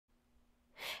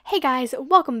Hey guys,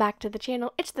 welcome back to the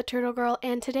channel. It's the Turtle Girl,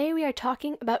 and today we are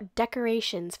talking about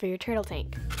decorations for your turtle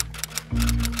tank.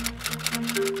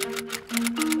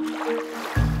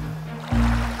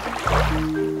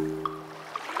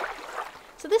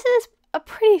 So this is a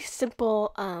pretty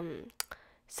simple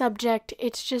subject.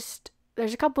 It's just,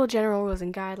 there's a couple of general rules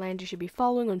and guidelines you should be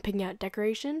following when picking out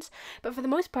decorations, but for the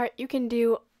most part, you can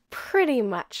do pretty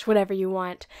much whatever you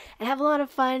want and have a lot of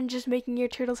fun just making your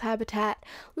turtle's habitat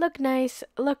look nice,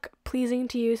 look pleasing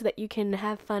to you so that you can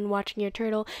have fun watching your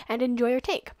turtle and enjoy your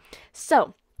tank.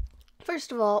 So,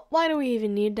 first of all, why do we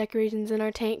even need decorations in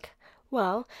our tank?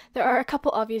 Well, there are a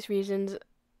couple obvious reasons.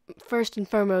 First and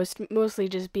foremost, mostly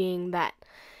just being that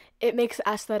it makes it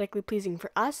aesthetically pleasing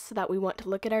for us, so that we want to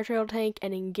look at our turtle tank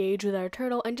and engage with our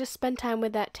turtle and just spend time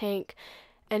with that tank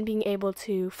and being able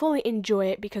to fully enjoy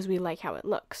it because we like how it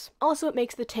looks. Also, it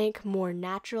makes the tank more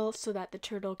natural so that the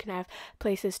turtle can have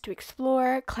places to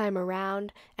explore, climb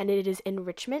around, and it is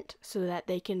enrichment so that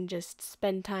they can just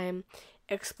spend time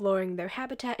exploring their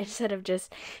habitat instead of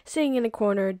just sitting in a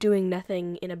corner doing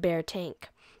nothing in a bare tank.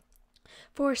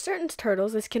 For certain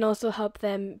turtles, this can also help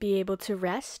them be able to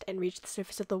rest and reach the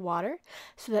surface of the water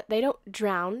so that they don't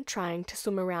drown trying to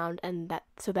swim around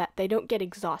so that they don't get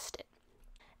exhausted.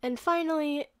 And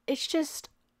finally, it's just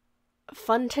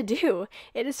fun to do.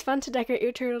 It is fun to decorate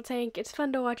your turtle tank. It's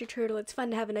fun to watch your turtle. It's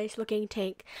fun to have a nice looking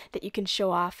tank that you can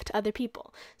show off to other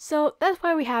people. So that's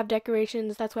why we have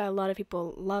decorations. That's why a lot of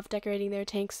people love decorating their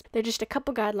tanks. They're just a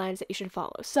couple guidelines that you should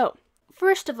follow. So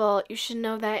first of all, you should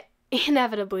know that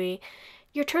inevitably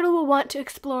your turtle will want to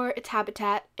explore its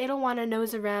habitat. It'll want to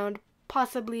nose around,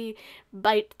 possibly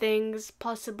bite things,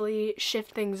 possibly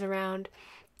shift things around.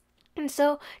 And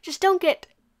so just don't get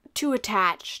too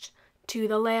attached to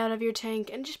the layout of your tank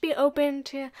and just be open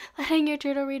to letting your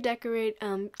turtle redecorate,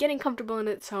 getting comfortable in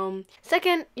its home.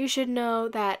 Second, you should know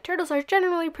that turtles are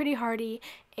generally pretty hardy,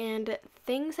 and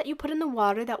things that you put in the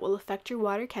water that will affect your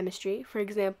water chemistry, for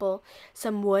example,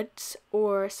 some woods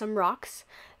or some rocks,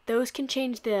 those can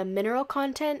change the mineral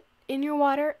content in your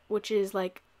water, which is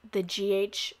like the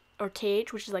GH or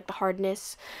KH, which is like the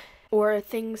hardness, or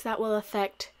things that will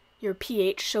affect your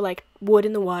pH, so like wood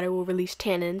in the water will release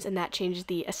tannins and that changes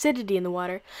the acidity in the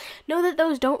water. Know that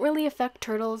those don't really affect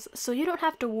turtles, so you don't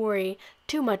have to worry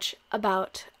too much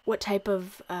about what type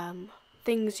of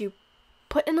things you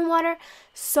put in the water,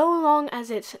 so long as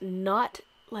it's not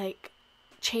like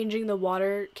changing the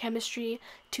water chemistry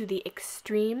to the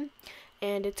extreme.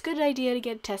 And it's a good idea to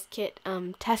get a test kit,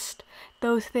 test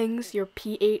those things, your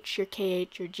pH, your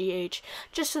KH, your GH,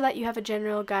 just so that you have a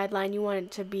general guideline. You want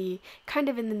it to be kind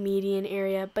of in the median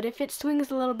area, but if it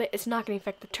swings a little bit, it's not going to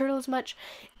affect the turtle as much.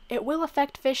 It will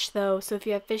affect fish though, so if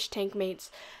you have fish tank mates,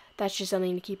 that's just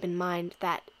something to keep in mind,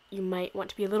 that you might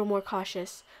want to be a little more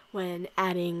cautious when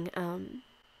adding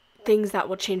things that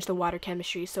will change the water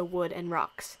chemistry, so wood and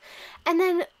rocks. And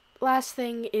then last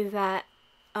thing is that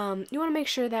you want to make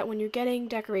sure that when you're getting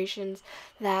decorations,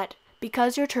 that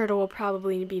because your turtle will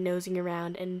probably be nosing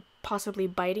around and possibly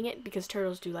biting it, because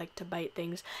turtles do like to bite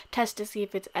things, test to see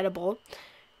if it's edible.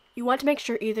 You want to make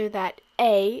sure either that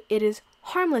A, it is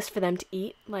harmless for them to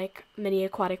eat, like many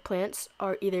aquatic plants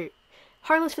are either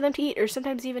harmless for them to eat or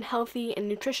sometimes even healthy and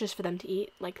nutritious for them to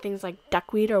eat, like things like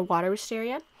duckweed or water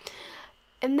wisteria.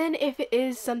 And then if it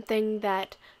is something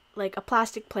that, like a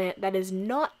plastic plant that is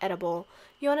not edible,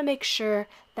 you want to make sure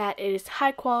that it is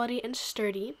high quality and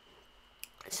sturdy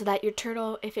so that your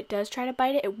turtle, if it does try to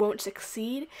bite it, it won't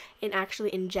succeed in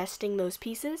actually ingesting those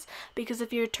pieces. Because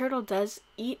if your turtle does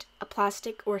eat a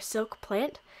plastic or silk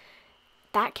plant,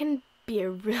 that can be a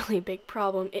really big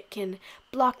problem. It can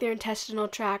block their intestinal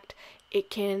tract, it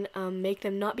can make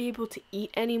them not be able to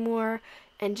eat anymore,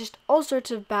 and just all sorts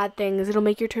of bad things. It'll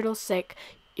make your turtle sick.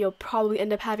 You'll probably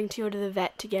end up having to go to the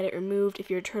vet to get it removed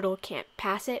if your turtle can't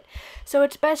pass it. So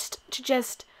it's best to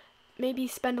just maybe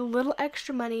spend a little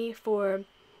extra money for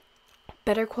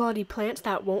better quality plants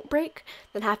that won't break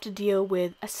than have to deal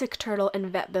with a sick turtle and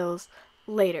vet bills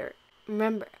later.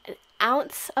 Remember, an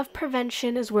ounce of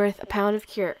prevention is worth a pound of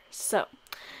cure. So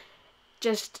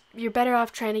just, you're better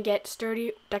off trying to get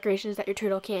sturdy decorations that your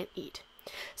turtle can't eat.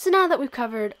 So now that we've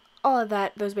covered all of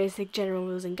that, those basic general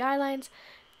rules and guidelines,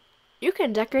 you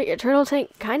can decorate your turtle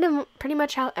tank kind of pretty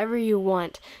much however you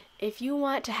want. If you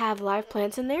want to have live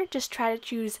plants in there, just try to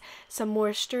choose some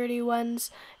more sturdy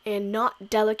ones and not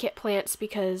delicate plants,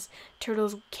 because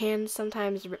turtles can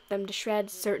sometimes rip them to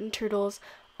shreds. Certain turtles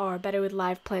are better with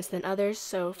live plants than others.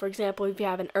 So for example, if you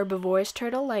have an herbivorous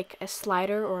turtle like a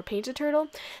slider or a painted turtle,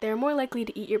 they're more likely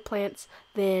to eat your plants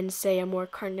than say a more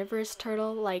carnivorous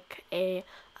turtle like a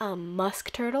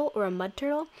musk turtle or a mud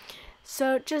turtle.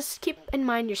 So just keep in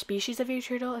mind your species of your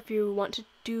turtle if you want to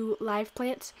do live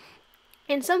plants.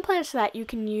 And some plants that you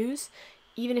can use,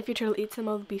 even if your turtle eats them,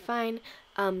 will be fine.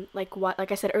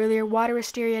 Like I said earlier, water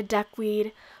wisteria,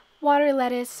 duckweed, water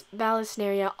lettuce,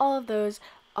 Vallisneria, all of those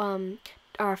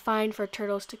are fine for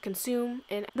turtles to consume.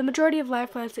 And the majority of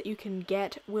live plants that you can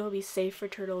get will be safe for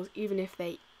turtles, even if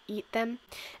they eat them.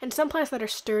 And some plants that are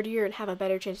sturdier and have a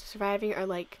better chance of surviving are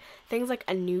like things like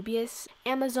Anubias,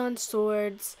 Amazon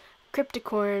swords,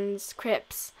 Cryptocorynes,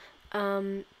 crypts,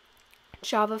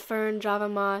 Java fern, Java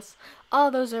moss, all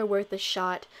those are worth a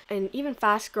shot. And even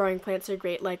fast growing plants are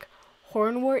great, like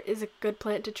Hornwort is a good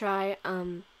plant to try.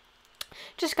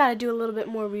 Just gotta do a little bit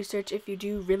more research if you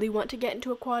do really want to get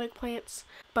into aquatic plants.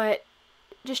 But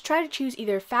just try to choose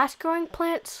either fast growing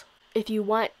plants, if you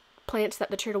want plants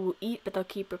that the turtle will eat but they'll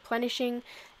keep replenishing,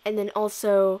 and then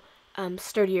also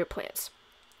sturdier plants.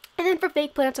 And then for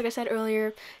fake plants, like I said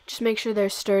earlier, just make sure they're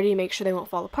sturdy, make sure they won't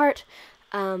fall apart.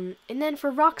 And then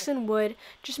for rocks and wood,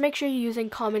 just make sure you're using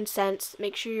common sense.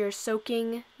 Make sure you're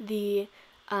soaking the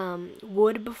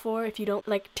wood before. If you don't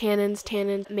like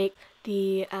tannins make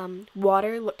the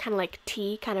water look kind of like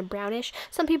tea, kind of brownish.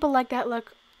 Some people like that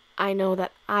look. I know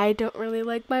that I don't really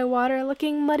like my water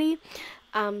looking muddy.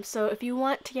 So if you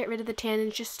want to get rid of the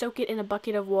tannins, just soak it in a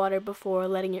bucket of water before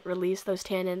letting it release those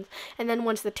tannins. And then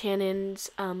once the tannins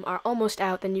are almost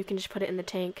out, then you can just put it in the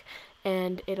tank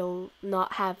and it'll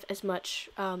not have as much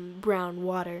brown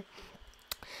water.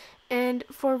 And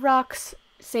for rocks,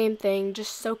 same thing,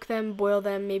 just soak them, boil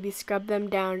them, maybe scrub them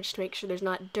down just to make sure there's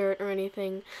not dirt or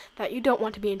anything that you don't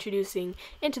want to be introducing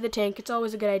into the tank. It's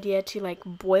always a good idea to like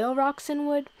boil rocks in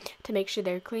wood to make sure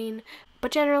they're clean.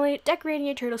 But generally, decorating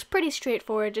your turtles pretty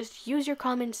straightforward. Just use your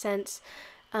common sense.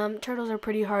 Turtles are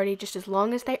pretty hardy just as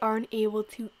long as they aren't able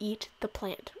to eat the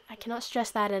plant. I cannot stress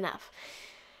that enough.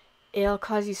 It'll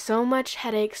cause you so much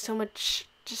headache, so much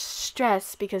just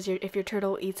stress because if your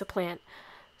turtle eats a plant.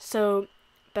 So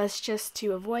best just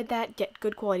to avoid that, get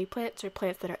good quality plants or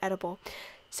plants that are edible.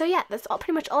 So yeah, that's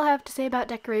pretty much all I have to say about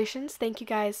decorations. Thank you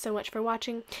guys so much for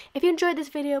watching. If you enjoyed this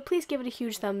video, please give it a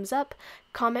huge thumbs up.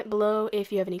 Comment below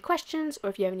if you have any questions or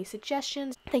if you have any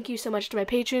suggestions. Thank you so much to my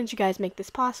patrons. You guys make this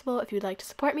possible. If you'd like to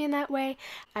support me in that way,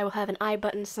 I will have an I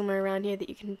button somewhere around here that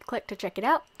you can click to check it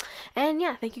out. And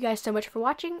yeah, thank you guys so much for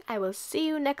watching. I will see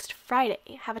you next Friday.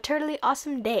 Have a totally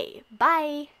awesome day.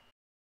 Bye!